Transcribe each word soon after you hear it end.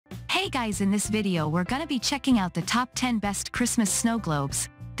Hey guys, in this video we're gonna be checking out the top 10 best Christmas snow globes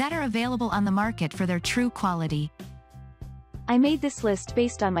that are available on the market for their true quality. I made this list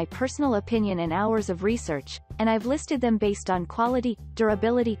based on my personal opinion and hours of research, and I've listed them based on quality,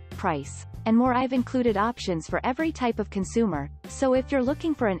 durability, price, and more. I've included options for every type of consumer, so if you're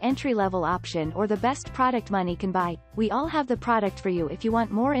looking for an entry-level option or the best product money can buy, we all have the product for you. If you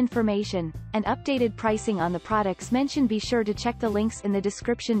want more information and updated pricing on the products mentioned, be sure to check the links in the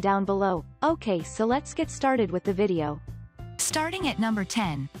description down below. Okay, so let's get started with the video. Starting at number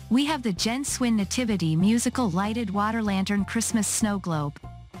 10, we have the GenSwin Nativity Musical Lighted Water Lantern Christmas Snow Globe.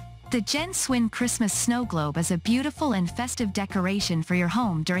 The GenSwin Christmas Snow Globe is a beautiful and festive decoration for your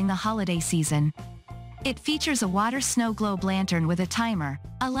home during the holiday season. It features a water snow globe lantern with a timer,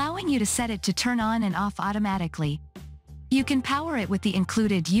 allowing you to set it to turn on and off automatically. You can power it with the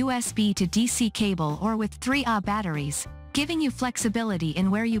included USB to DC cable or with 3Ah batteries, giving you flexibility in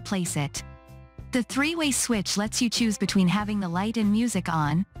where you place it. The three-way switch lets you choose between having the light and music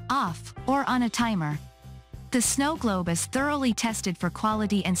on, off, or on a timer. The snow globe is thoroughly tested for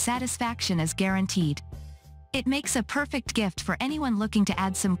quality and satisfaction is guaranteed. It makes a perfect gift for anyone looking to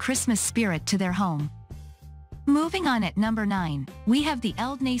add some Christmas spirit to their home. Moving on at number 9, we have the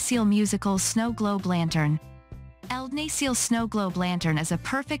Eldnacele Musical Snow Globe Lantern. Eldnacele Snow Globe Lantern is a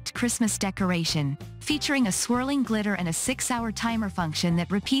perfect Christmas decoration, featuring a swirling glitter and a 6-hour timer function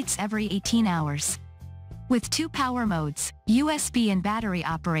that repeats every 18 hours. With 2 power modes, USB and battery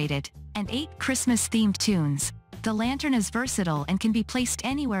operated, and 8 Christmas-themed tunes, the lantern is versatile and can be placed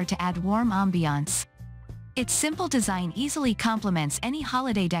anywhere to add warm ambiance. Its simple design easily complements any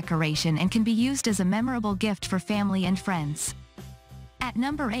holiday decoration and can be used as a memorable gift for family and friends. At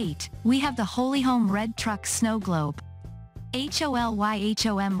number 8, we have the HOLYHOM Red Truck Snow Globe.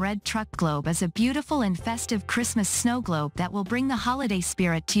 HOLYHOM Red Truck Globe is a beautiful and festive Christmas snow globe that will bring the holiday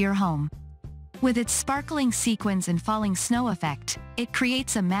spirit to your home. With its sparkling sequins and falling snow effect, it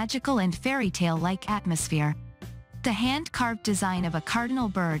creates a magical and fairy tale-like atmosphere. The hand-carved design of a cardinal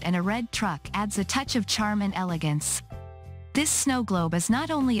bird and a red truck adds a touch of charm and elegance. This snow globe is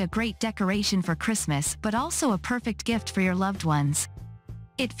not only a great decoration for Christmas but also a perfect gift for your loved ones.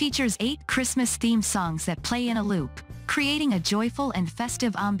 It features 8 Christmas-themed songs that play in a loop, creating a joyful and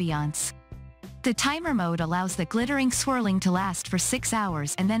festive ambiance. The timer mode allows the glittering swirling to last for 6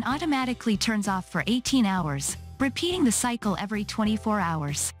 hours and then automatically turns off for 18 hours, repeating the cycle every 24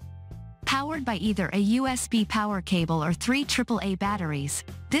 hours. Powered by either a USB power cable or 3 AAA batteries,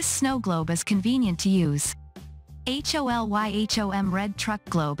 this snow globe is convenient to use. HOLYHOM Red Truck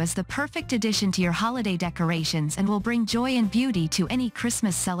Globe is the perfect addition to your holiday decorations and will bring joy and beauty to any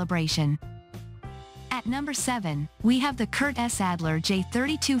Christmas celebration. At number 7, we have the Kurt S. Adler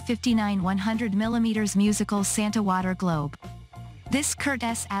J3259 100mm Musical Santa Water Globe. This Kurt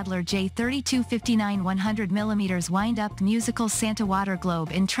S. Adler J3259 100mm wind-up musical Santa Water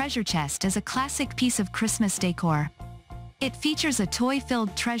Globe in treasure chest is a classic piece of Christmas decor. It features a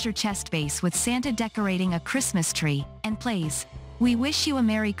toy-filled treasure chest base with Santa decorating a Christmas tree, and plays, "We Wish You a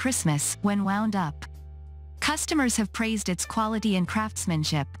Merry Christmas," when wound up. Customers have praised its quality and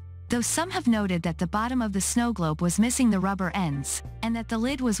craftsmanship, though some have noted that the bottom of the snow globe was missing the rubber ends, and that the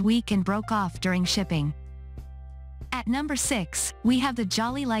lid was weak and broke off during shipping. At number 6, we have the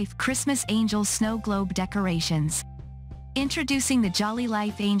Jolly Life Christmas Angel Snow Globe Decorations. Introducing the Jolly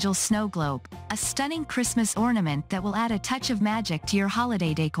Life Angel Snow Globe, a stunning Christmas ornament that will add a touch of magic to your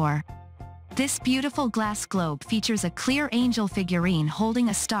holiday decor. This beautiful glass globe features a clear angel figurine holding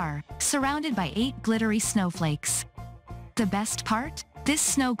a star, surrounded by 8 glittery snowflakes. The best part? This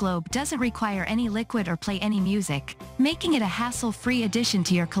snow globe doesn't require any liquid or play any music, making it a hassle-free addition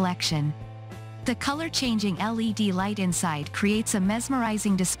to your collection. The color-changing LED light inside creates a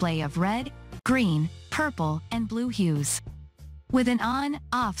mesmerizing display of red, green, purple, and blue hues. With an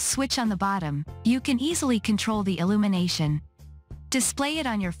on-off switch on the bottom, you can easily control the illumination. Display it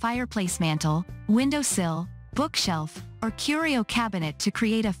on your fireplace mantle, windowsill, bookshelf, or curio cabinet to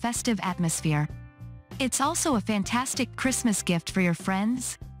create a festive atmosphere. It's also a fantastic Christmas gift for your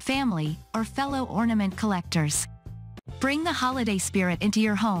friends, family, or fellow ornament collectors. Bring the holiday spirit into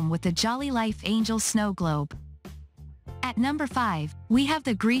your home with the Jolly Life Angel Snow Globe. At number 5, we have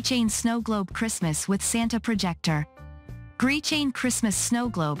the GenSwin Snow Globe Christmas with Santa Projector. GenSwin Christmas Snow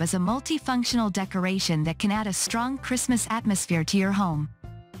Globe is a multifunctional decoration that can add a strong Christmas atmosphere to your home.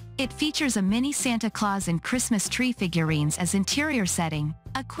 It features a mini Santa Claus and Christmas tree figurines as interior setting,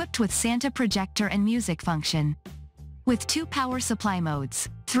 equipped with Santa Projector and music function. With 2 power supply modes,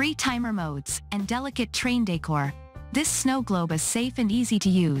 3 timer modes, and delicate train decor, this snow globe is safe and easy to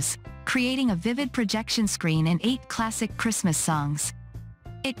use, creating a vivid projection screen and 8 classic Christmas songs.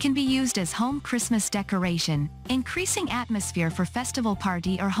 It can be used as home Christmas decoration, increasing atmosphere for festival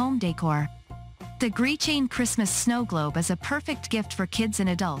party or home decor. The GenSwin Christmas snow globe is a perfect gift for kids and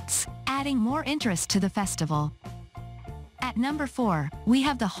adults, adding more interest to the festival. At number 4, we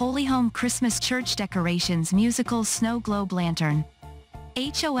have the HOLYHOM Christmas Church Decorations Musical Snow Globe Lantern.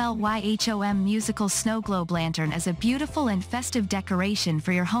 HOLYHOM Musical Snow Globe Lantern is a beautiful and festive decoration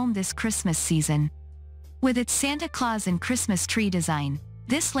for your home this Christmas season. With its Santa Claus and Christmas tree design,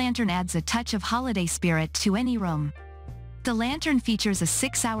 this lantern adds a touch of holiday spirit to any room. The lantern features a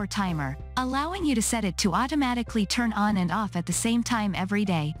 6-hour timer, allowing you to set it to automatically turn on and off at the same time every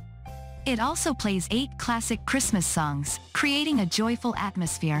day. It also plays 8 classic Christmas songs, creating a joyful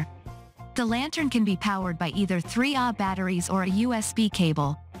atmosphere. The lantern can be powered by either 3Ah batteries or a USB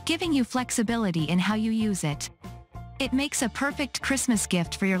cable, giving you flexibility in how you use it. It makes a perfect Christmas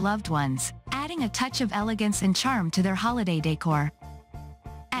gift for your loved ones, adding a touch of elegance and charm to their holiday decor.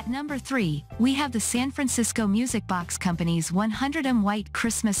 At number 3, we have the San Francisco Music Box Company's 100mm White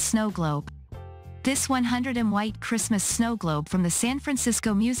Christmas Snow Globe. This 100mm White Christmas Snow Globe from the San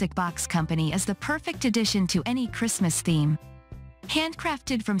Francisco Music Box Company is the perfect addition to any Christmas theme.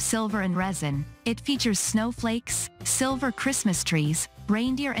 Handcrafted from silver and resin, it features snowflakes, silver Christmas trees,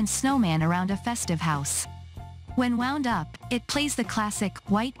 reindeer and snowman around a festive house. When wound up, it plays the classic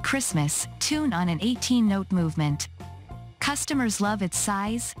White Christmas tune on an 18-note movement. Customers love its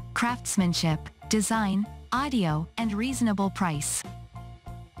size, craftsmanship, design, audio, and reasonable price.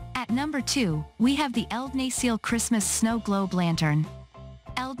 At number 2, we have the Eldnacele Christmas Snow Globe Lantern.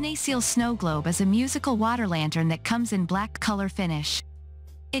 Eldnacele Snow Globe is a musical water lantern that comes in black color finish.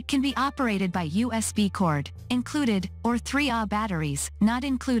 It can be operated by USB cord, included, or 3Ah batteries, not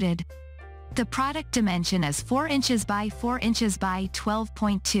included. The product dimension is 4 inches by 4 inches by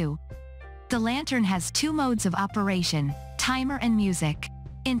 12.2. The lantern has 2 modes of operation, timer and music.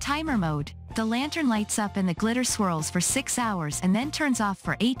 In timer mode, the lantern lights up and the glitter swirls for 6 hours and then turns off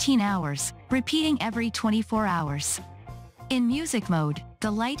for 18 hours, repeating every 24 hours. In music mode, the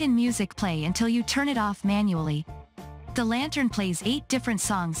light and music play until you turn it off manually. The lantern plays 8 different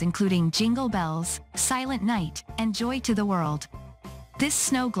songs including Jingle Bells, Silent Night, and Joy to the World. This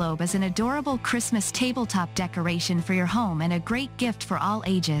snow globe is an adorable Christmas tabletop decoration for your home and a great gift for all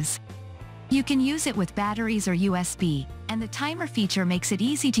ages. You can use it with batteries or USB, and the timer feature makes it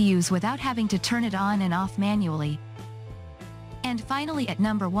easy to use without having to turn it on and off manually. And finally at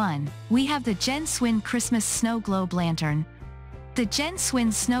number 1, we have the GenSwin Christmas Snow Globe Lantern. The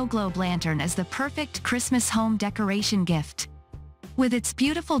GenSwin Snow Globe Lantern is the perfect Christmas home decoration gift. With its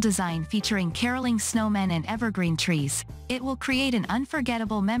beautiful design featuring caroling snowmen and evergreen trees, it will create an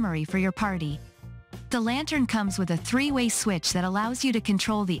unforgettable memory for your party. The lantern comes with a 3-way switch that allows you to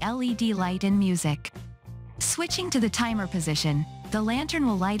control the LED light and music. Switching to the timer position, the lantern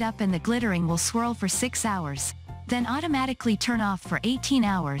will light up and the glittering will swirl for 6 hours, then automatically turn off for 18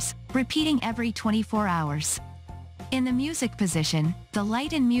 hours, repeating every 24 hours. In the music position, the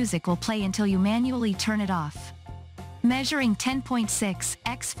light and music will play until you manually turn it off. Measuring 10.6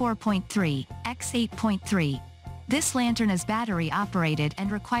 x 4.3 x 8.3. This lantern is battery operated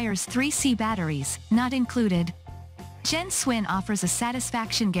and requires 3C batteries, not included. GenSwin offers a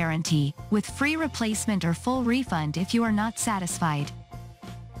satisfaction guarantee, with free replacement or full refund if you are not satisfied.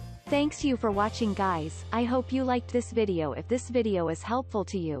 Thanks you for watching guys, I hope you liked this video. If this video is helpful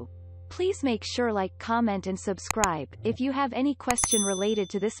to you, please make sure like, comment and subscribe. If you have any question related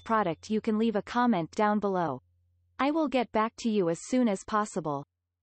to this product you can leave a comment down below. I will get back to you as soon as possible.